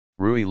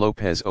Ruy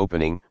Lopez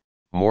opening,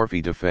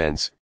 Morphy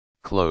defense,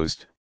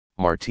 closed,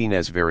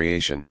 Martinez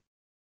variation.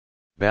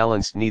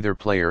 Balanced, neither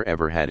player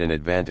ever had an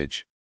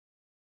advantage.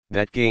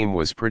 That game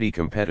was pretty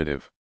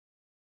competitive.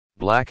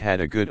 Black had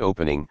a good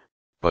opening,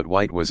 but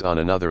White was on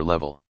another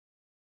level.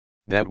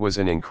 That was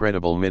an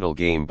incredible middle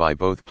game by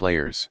both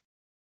players.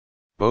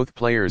 Both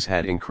players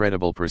had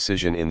incredible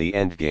precision in the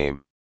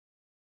endgame.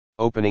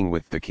 Opening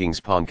with the king's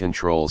pawn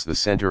controls the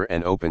center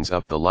and opens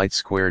up the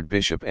light-squared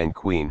bishop and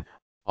queen,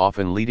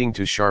 often leading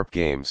to sharp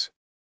games.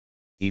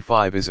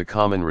 e5 is a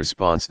common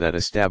response that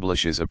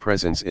establishes a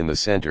presence in the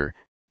center,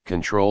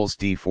 controls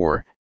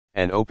d4,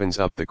 and opens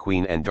up the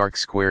queen and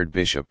dark-squared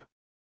bishop.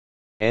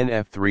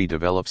 Nf3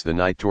 develops the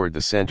knight toward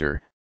the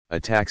center,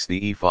 attacks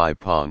the e5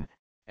 pawn,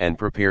 and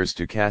prepares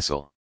to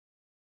castle.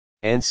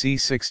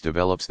 Nc6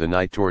 develops the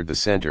knight toward the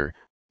center,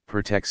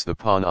 protects the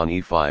pawn on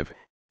e5,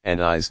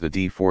 and eyes the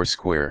d4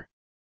 square.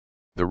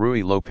 The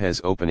Ruy Lopez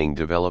opening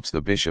develops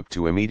the bishop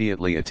to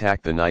immediately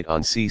attack the knight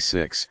on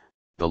c6,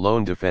 the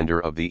lone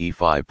defender of the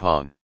e5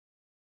 pawn.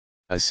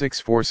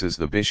 a6 forces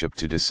the bishop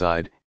to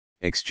decide,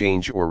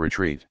 exchange or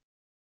retreat.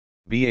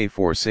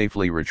 ba4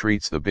 safely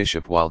retreats the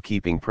bishop while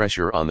keeping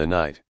pressure on the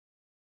knight.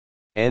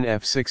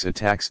 Nf6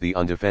 attacks the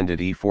undefended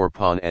e4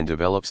 pawn and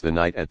develops the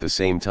knight at the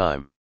same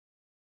time.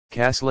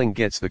 Castling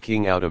gets the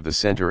king out of the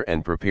center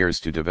and prepares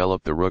to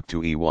develop the rook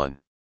to e1.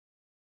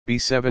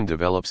 b7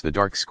 develops the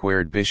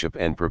dark-squared bishop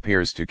and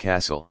prepares to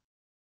castle.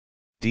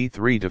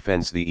 d3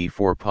 defends the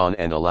e4 pawn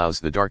and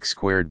allows the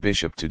dark-squared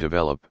bishop to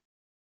develop.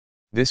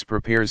 This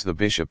prepares the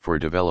bishop for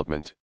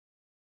development.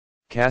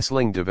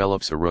 Castling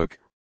develops a rook,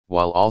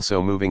 while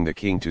also moving the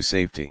king to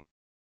safety.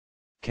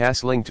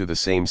 Castling to the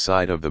same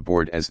side of the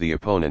board as the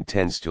opponent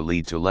tends to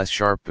lead to less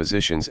sharp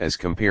positions as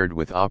compared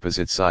with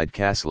opposite side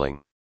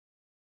castling.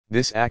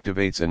 This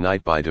activates a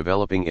knight by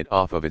developing it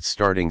off of its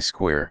starting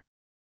square.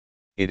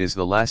 It is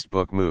the last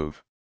book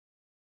move.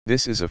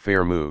 This is a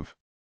fair move.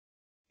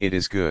 It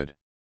is good.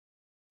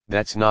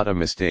 That's not a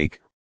mistake,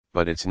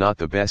 but it's not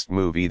the best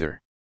move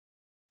either.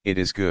 It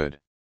is good.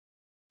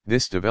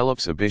 This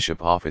develops a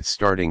bishop off its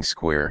starting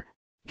square,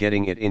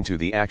 getting it into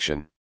the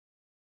action.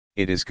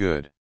 It is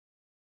good.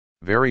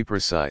 Very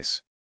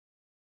precise.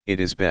 It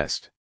is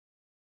best.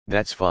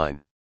 That's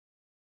fine.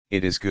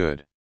 It is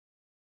good.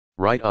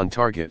 Right on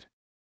target.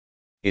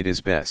 It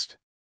is best.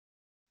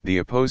 The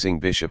opposing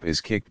bishop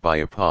is kicked by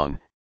a pawn,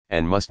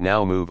 and must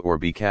now move or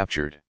be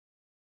captured.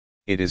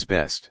 It is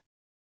best.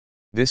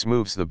 This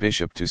moves the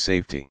bishop to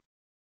safety.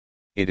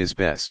 It is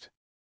best.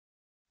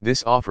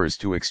 This offers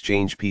to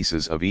exchange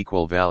pieces of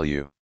equal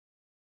value.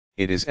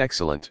 It is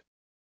excellent.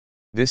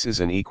 This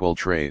is an equal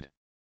trade.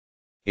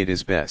 It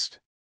is best.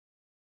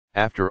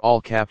 After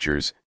all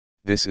captures,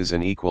 this is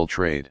an equal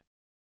trade.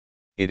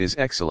 It is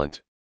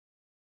excellent.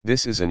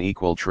 This is an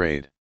equal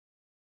trade.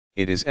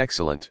 It is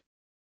excellent.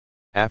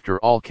 After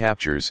all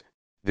captures,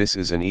 this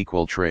is an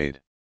equal trade.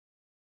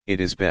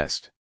 It is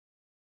best.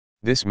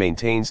 This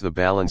maintains the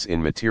balance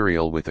in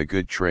material with a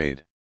good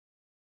trade.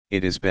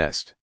 It is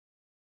best.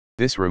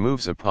 This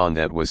removes a pawn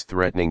that was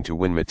threatening to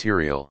win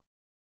material.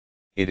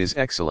 It is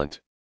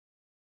excellent.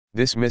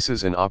 This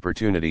misses an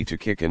opportunity to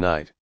kick a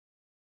knight.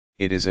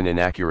 It is an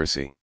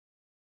inaccuracy.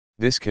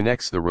 This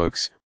connects the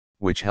rooks,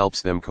 which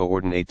helps them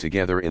coordinate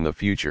together in the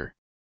future.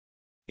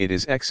 It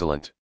is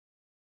excellent.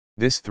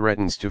 This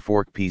threatens to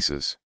fork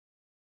pieces.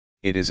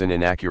 It is an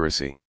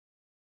inaccuracy.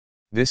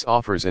 This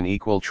offers an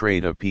equal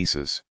trade of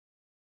pieces.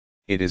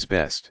 It is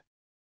best.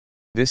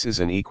 This is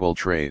an equal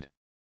trade.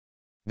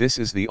 This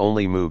is the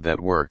only move that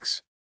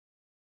works.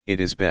 It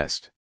is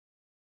best.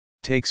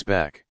 Takes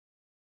back.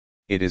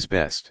 It is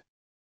best.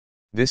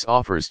 This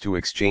offers to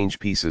exchange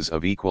pieces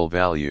of equal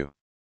value.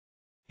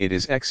 It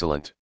is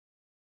excellent.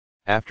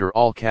 After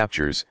all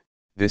captures,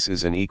 this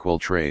is an equal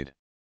trade.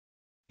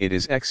 It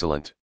is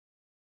excellent.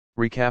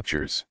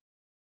 Recaptures.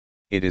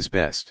 It is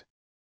best.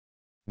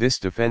 This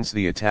defends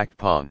the attacked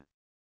pawn.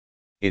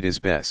 It is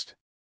best.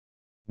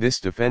 This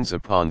defends a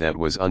pawn that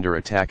was under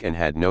attack and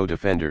had no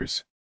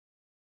defenders.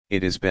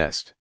 It is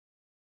best.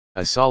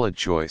 A solid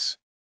choice.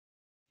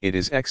 It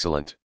is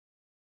excellent.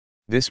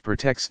 This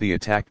protects the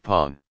attacked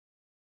pawn.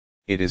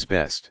 It is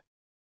best.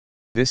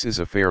 This is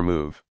a fair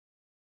move.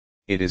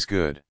 It is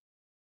good.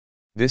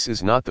 This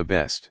is not the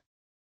best.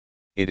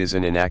 It is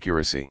an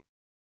inaccuracy.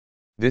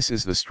 This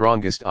is the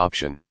strongest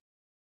option.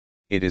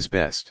 It is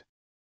best.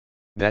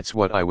 That's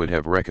what I would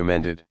have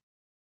recommended.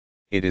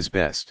 It is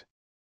best.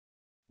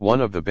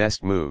 One of the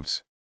best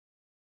moves.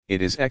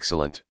 It is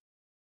excellent.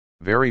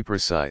 Very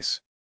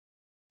precise.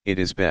 It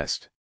is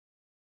best.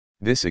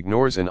 This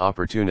ignores an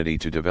opportunity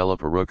to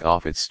develop a rook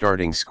off its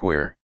starting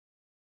square.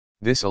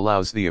 This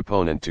allows the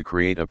opponent to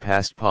create a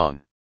passed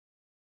pawn.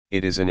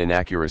 It is an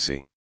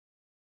inaccuracy.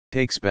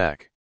 Takes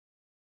back.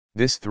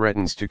 This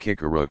threatens to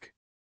kick a rook.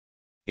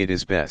 It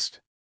is best.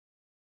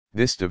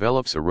 This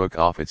develops a rook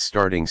off its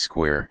starting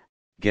square,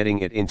 getting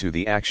it into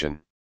the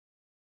action.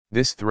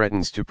 This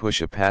threatens to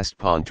push a passed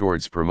pawn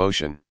towards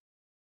promotion.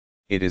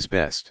 It is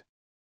best.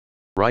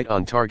 Right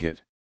on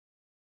target.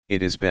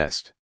 It is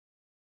best.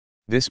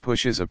 This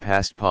pushes a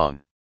passed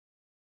pawn.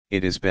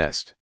 It is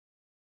best.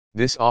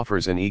 This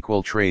offers an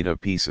equal trade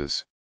of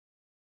pieces.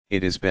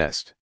 It is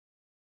best.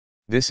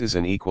 This is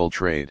an equal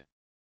trade.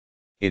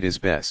 It is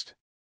best.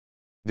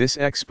 This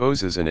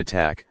exposes an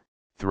attack,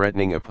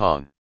 threatening a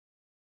pawn.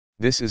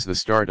 This is the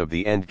start of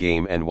the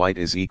endgame and white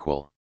is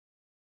equal.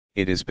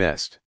 It is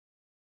best.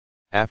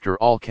 After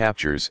all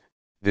captures,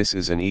 this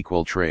is an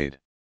equal trade.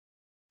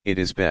 It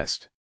is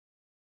best.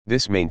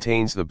 This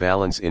maintains the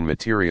balance in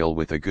material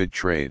with a good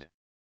trade.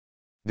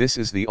 This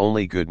is the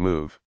only good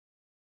move.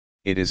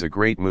 It is a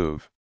great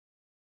move.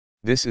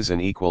 This is an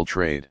equal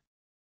trade.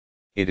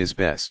 It is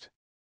best.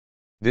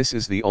 This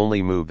is the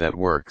only move that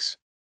works.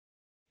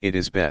 It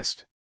is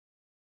best.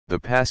 The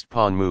passed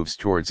pawn moves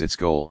towards its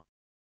goal.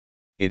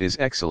 It is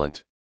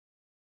excellent.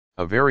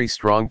 A very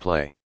strong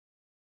play.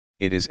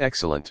 It is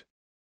excellent.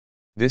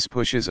 This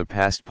pushes a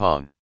passed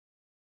pawn.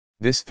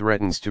 This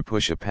threatens to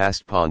push a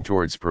passed pawn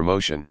towards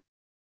promotion.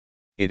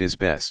 It is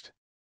best.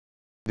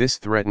 This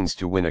threatens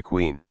to win a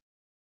queen.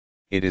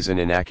 It is an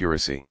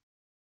inaccuracy.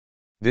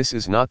 This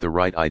is not the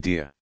right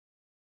idea.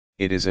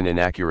 It is an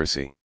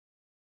inaccuracy.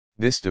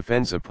 This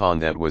defends a pawn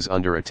that was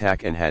under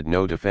attack and had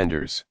no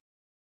defenders.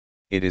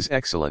 It is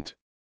excellent.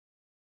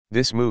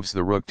 This moves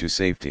the rook to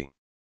safety.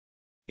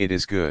 It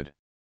is good.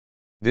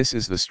 This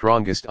is the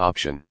strongest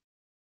option.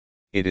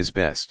 It is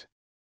best.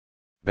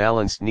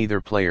 Balanced.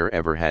 Neither player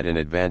ever had an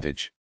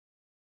advantage.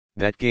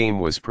 That game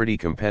was pretty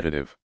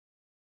competitive.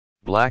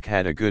 Black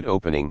had a good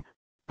opening,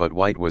 but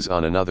white was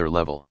on another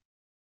level.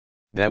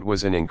 That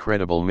was an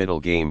incredible middle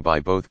game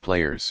by both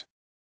players.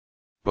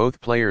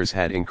 Both players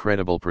had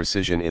incredible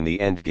precision in the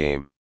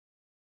endgame.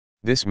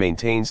 This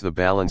maintains the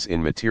balance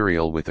in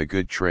material with a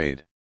good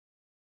trade.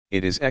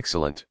 It is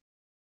excellent.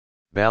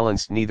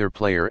 Balanced. Neither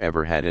player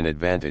ever had an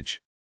advantage.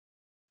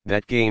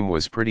 That game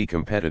was pretty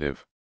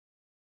competitive.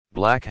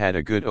 Black had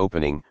a good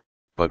opening,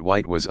 but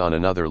white was on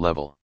another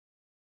level.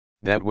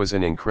 That was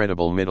an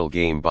incredible middle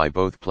game by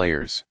both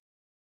players.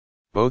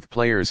 Both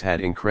players had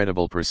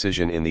incredible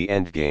precision in the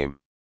endgame.